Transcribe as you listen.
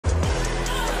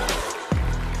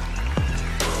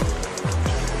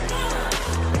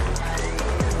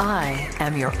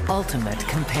am your ultimate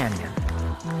companion.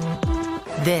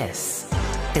 This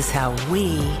is how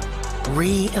we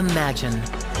reimagine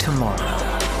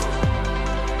tomorrow.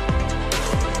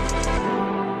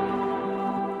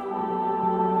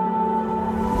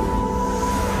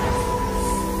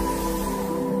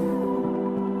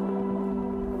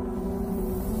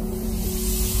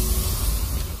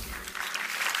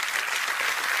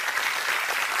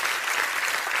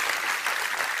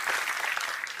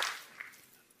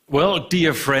 Well,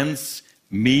 dear friends,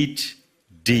 meet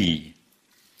Dee.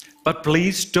 But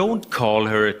please don't call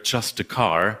her just a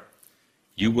car.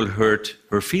 You will hurt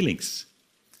her feelings.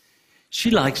 She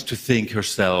likes to think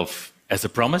herself as a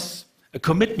promise, a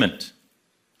commitment,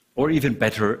 or even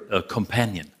better, a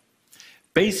companion.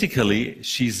 Basically,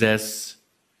 she says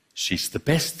she's the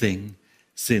best thing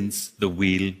since the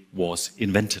wheel was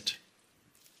invented.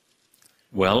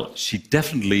 Well, she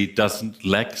definitely doesn't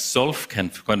lack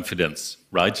self-confidence,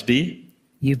 right, Dee?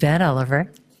 You bet,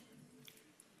 Oliver.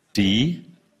 D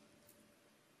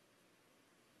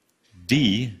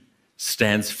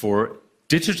stands for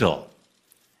digital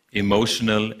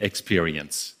emotional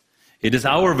experience. It is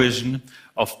our vision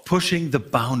of pushing the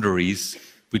boundaries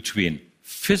between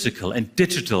physical and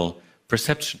digital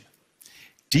perception.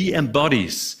 D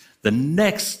embodies the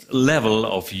next level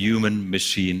of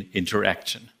human-machine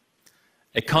interaction.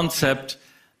 A concept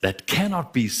that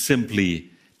cannot be simply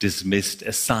dismissed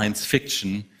as science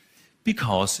fiction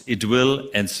because it will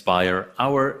inspire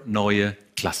our neue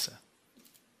Klasse.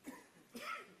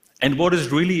 And what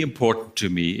is really important to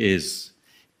me is,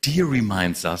 Dee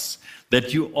reminds us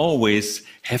that you always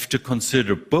have to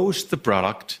consider both the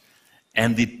product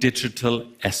and the digital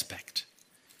aspect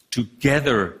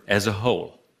together as a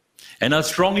whole. And I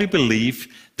strongly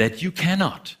believe that you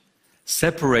cannot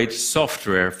separate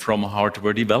software from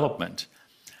hardware development.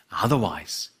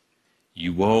 Otherwise,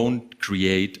 you won't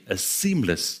create a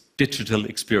seamless digital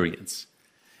experience.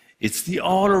 It's the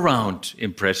all-around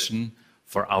impression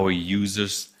for our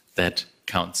users that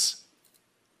counts.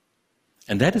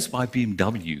 And that is why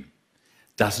BMW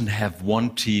doesn't have one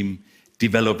team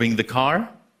developing the car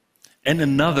and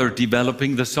another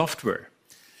developing the software.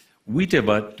 We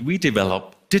develop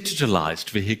digitalized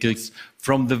vehicles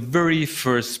from the very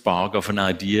first spark of an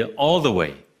idea all the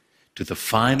way to the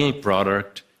final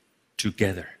product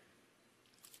together.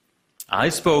 I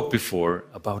spoke before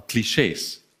about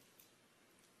clichés.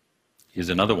 Here's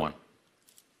another one.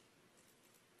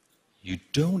 You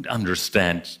don't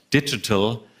understand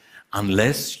digital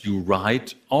unless you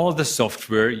write all the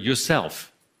software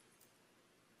yourself.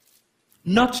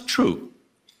 Not true.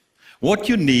 What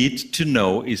you need to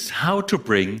know is how to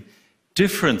bring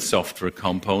different software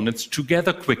components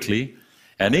together quickly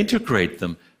and integrate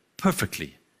them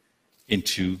perfectly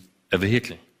into a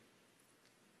vehicle.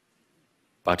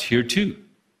 But here too,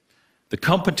 the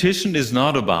competition is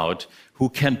not about who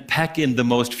can pack in the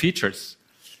most features.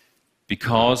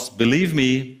 Because, believe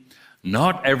me,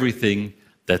 not everything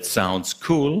that sounds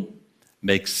cool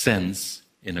makes sense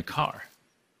in a car.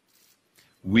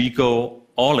 We go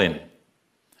all in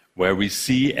where we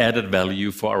see added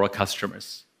value for our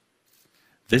customers.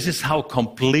 This is how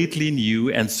completely new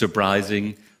and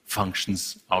surprising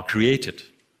functions are created.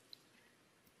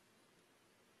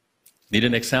 Need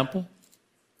an example?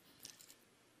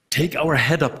 Take our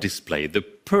head-up display, the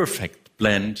perfect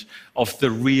blend of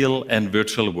the real and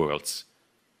virtual worlds.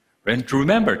 And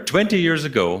remember, 20 years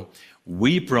ago,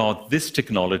 we brought this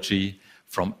technology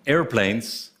from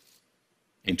airplanes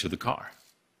into the car.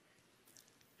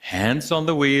 Hands on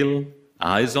the wheel,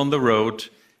 eyes on the road,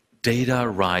 data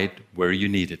right where you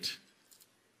need it.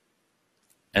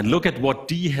 And look at what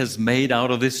Dee has made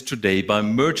out of this today by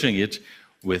merging it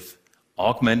with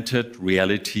augmented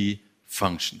reality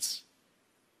functions.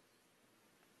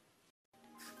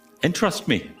 And trust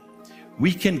me,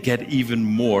 we can get even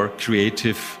more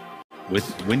creative with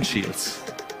windshields.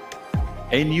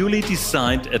 A newly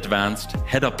designed advanced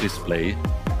head-up display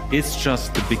is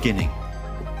just the beginning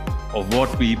of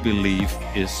what we believe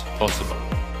is possible.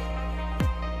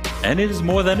 And it is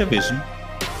more than a vision.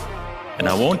 And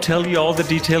I won't tell you all the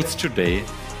details today,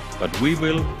 but we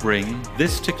will bring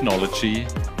this technology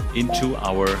into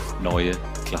our neue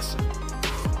Klasse.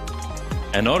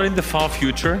 And not in the far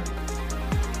future,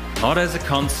 not as a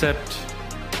concept,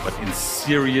 but in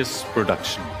serious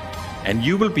production. And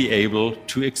you will be able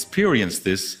to experience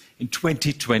this in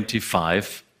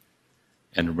 2025.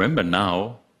 And remember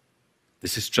now,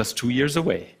 this is just 2 years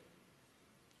away.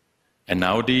 And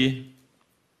now, Dee,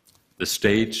 the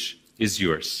stage is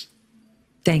yours.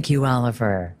 Thank you,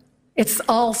 Oliver. It's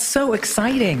all so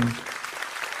exciting.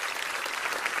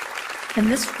 And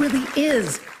this really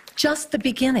is just the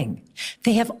beginning.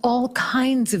 They have all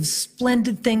kinds of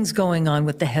splendid things going on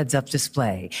with the heads-up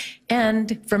display.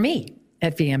 And for me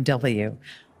at BMW.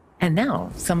 And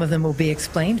now some of them will be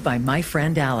explained by my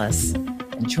friend Alice.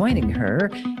 And joining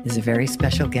her is a very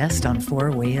special guest on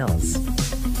Four Wheels.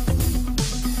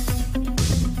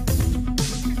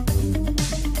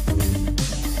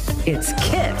 It's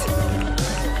Kit.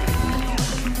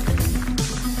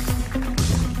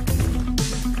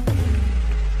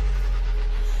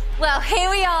 Well, here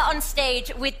we are on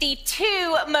stage with the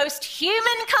two most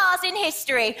human cars in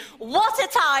history. What a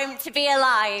time to be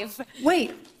alive.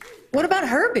 Wait, what about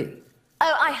Herbie?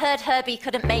 Oh, I heard Herbie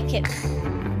couldn't make it.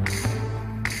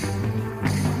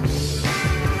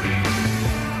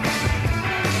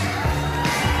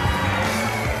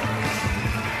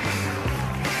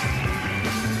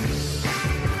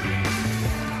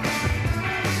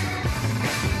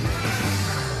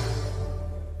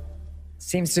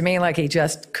 Seems to me like he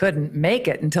just couldn't make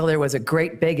it until there was a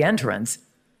great big entrance.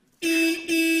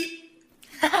 He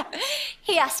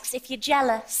asks if you're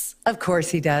jealous. Of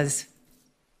course he does.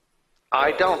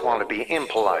 I don't want to be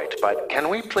impolite, but can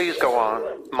we please go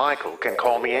on? Michael can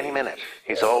call me any minute.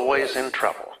 He's always in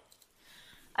trouble.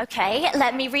 Okay,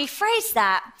 let me rephrase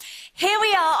that. Here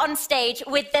we are on stage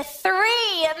with the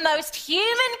three most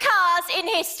human cars in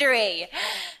history.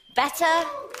 Better?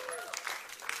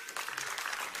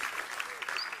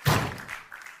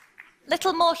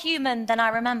 Little more human than I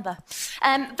remember.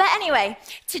 But anyway,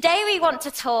 today we want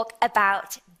to talk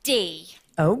about D.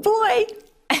 Oh boy.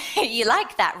 You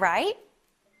like that, right?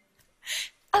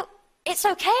 Oh, it's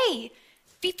okay.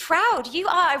 Be proud. You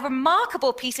are a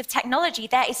remarkable piece of technology.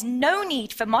 There is no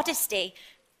need for modesty.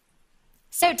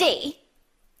 So, D,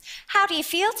 how do you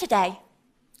feel today?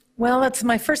 Well, it's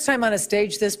my first time on a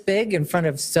stage this big in front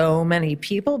of so many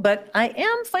people, but I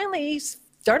am finally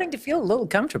starting to feel a little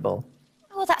comfortable.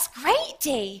 Oh, that's great,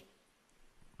 D.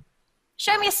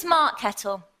 Show me a smart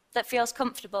kettle that feels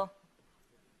comfortable.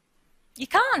 You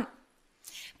can't.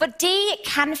 But D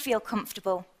can feel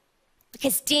comfortable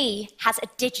because D has a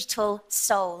digital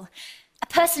soul, a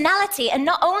personality, and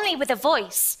not only with a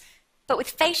voice, but with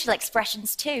facial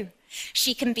expressions too.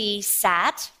 She can be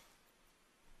sad,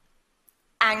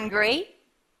 angry,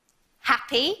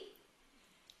 happy,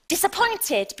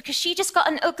 disappointed because she just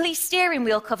got an ugly steering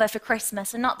wheel cover for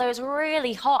Christmas and not those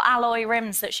really hot alloy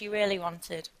rims that she really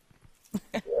wanted.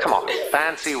 Come on,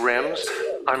 fancy rims.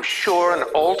 I'm sure an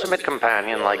ultimate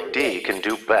companion like D can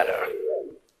do better.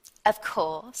 Of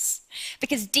course,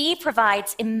 because D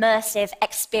provides immersive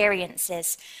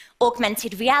experiences,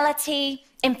 augmented reality,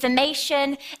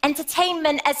 information,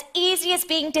 entertainment as easy as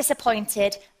being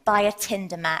disappointed by a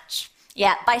Tinder match.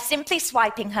 Yeah, by simply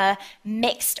swiping her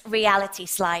mixed reality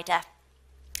slider.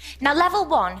 Now, level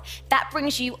 1, that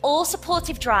brings you all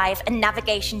supportive drive and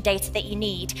navigation data that you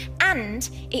need, and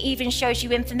it even shows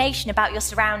you information about your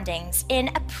surroundings in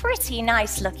a pretty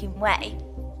nice looking way.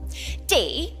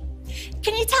 D,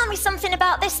 can you tell me something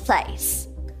about this place?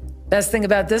 Best thing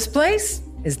about this place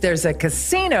is there's a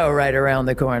casino right around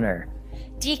the corner.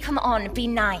 D, come on, be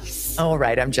nice. All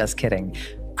right, I'm just kidding.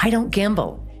 I don't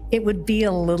gamble. It would be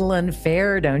a little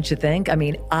unfair, don't you think? I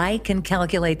mean, I can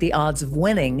calculate the odds of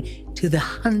winning to the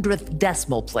 100th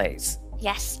decimal place.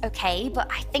 Yes, okay, but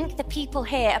I think the people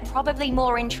here are probably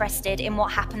more interested in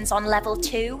what happens on level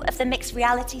 2 of the mixed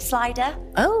reality slider.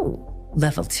 Oh,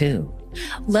 level 2.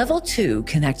 Level 2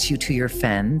 connects you to your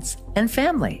friends and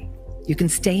family. You can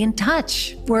stay in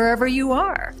touch wherever you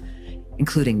are,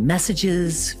 including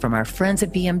messages from our friends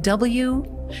at BMW,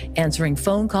 answering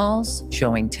phone calls,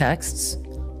 showing texts,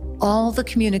 all the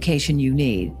communication you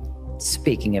need.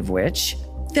 Speaking of which,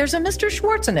 there's a Mr.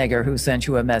 Schwarzenegger who sent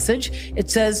you a message. It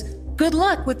says, "Good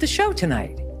luck with the show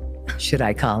tonight." Should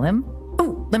I call him?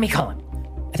 Oh, let me call him.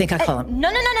 I think I'll call him. No,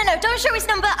 don't show his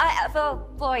number. Oh,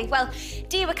 boy. Well,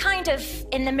 D, we're kind of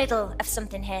in the middle of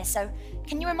something here, so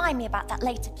can you remind me about that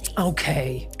later, please?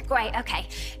 Okay. Great, okay.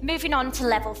 Moving on to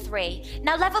level 3.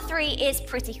 Now, level 3 is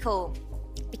pretty cool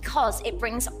because it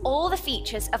brings all the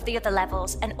features of the other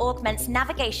levels and augments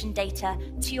navigation data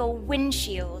to your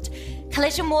windshield.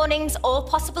 Collision warnings, all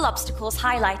possible obstacles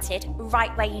highlighted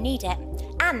right where you need it.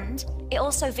 And it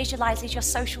also visualizes your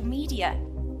social media.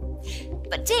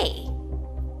 But D,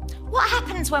 what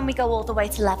happens when we go all the way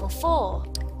to level 4?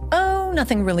 Oh,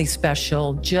 nothing really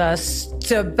special. Just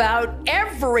about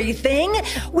everything.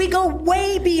 We go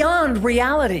way beyond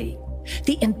reality.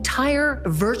 The entire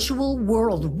virtual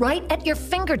world right at your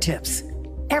fingertips.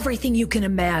 Everything you can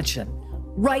imagine.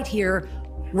 Right here,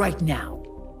 right now.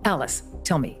 Alice,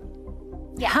 tell me.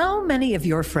 Yeah. How many of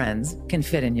your friends can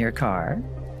fit in your car?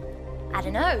 I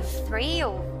don't know, 3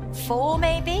 or 4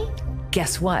 maybe?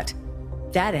 Guess what?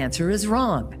 That answer is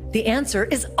wrong. The answer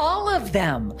is all of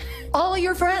them. All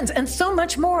your friends and so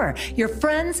much more. Your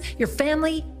friends, your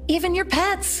family, even your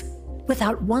pets.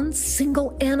 Without one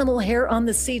single animal hair on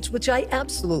the seats, which I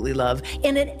absolutely love,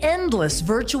 in an endless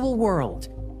virtual world.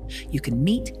 You can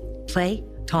meet, play,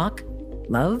 talk,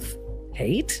 love,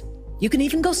 hate. You can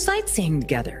even go sightseeing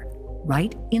together,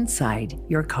 right inside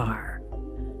your car.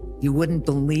 You wouldn't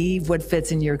believe what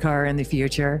fits in your car in the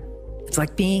future. It's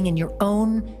like being in your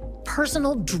own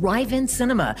personal drive-in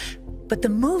cinema, but the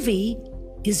movie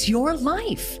is your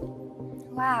life.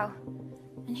 Wow.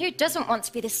 And who doesn't want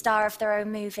to be the star of their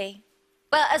own movie?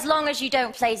 Well, as long as you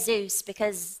don't play Zeus,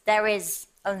 because there is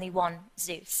only one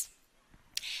Zeus.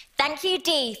 Thank you,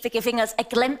 Dee, for giving us a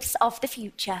glimpse of the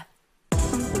future.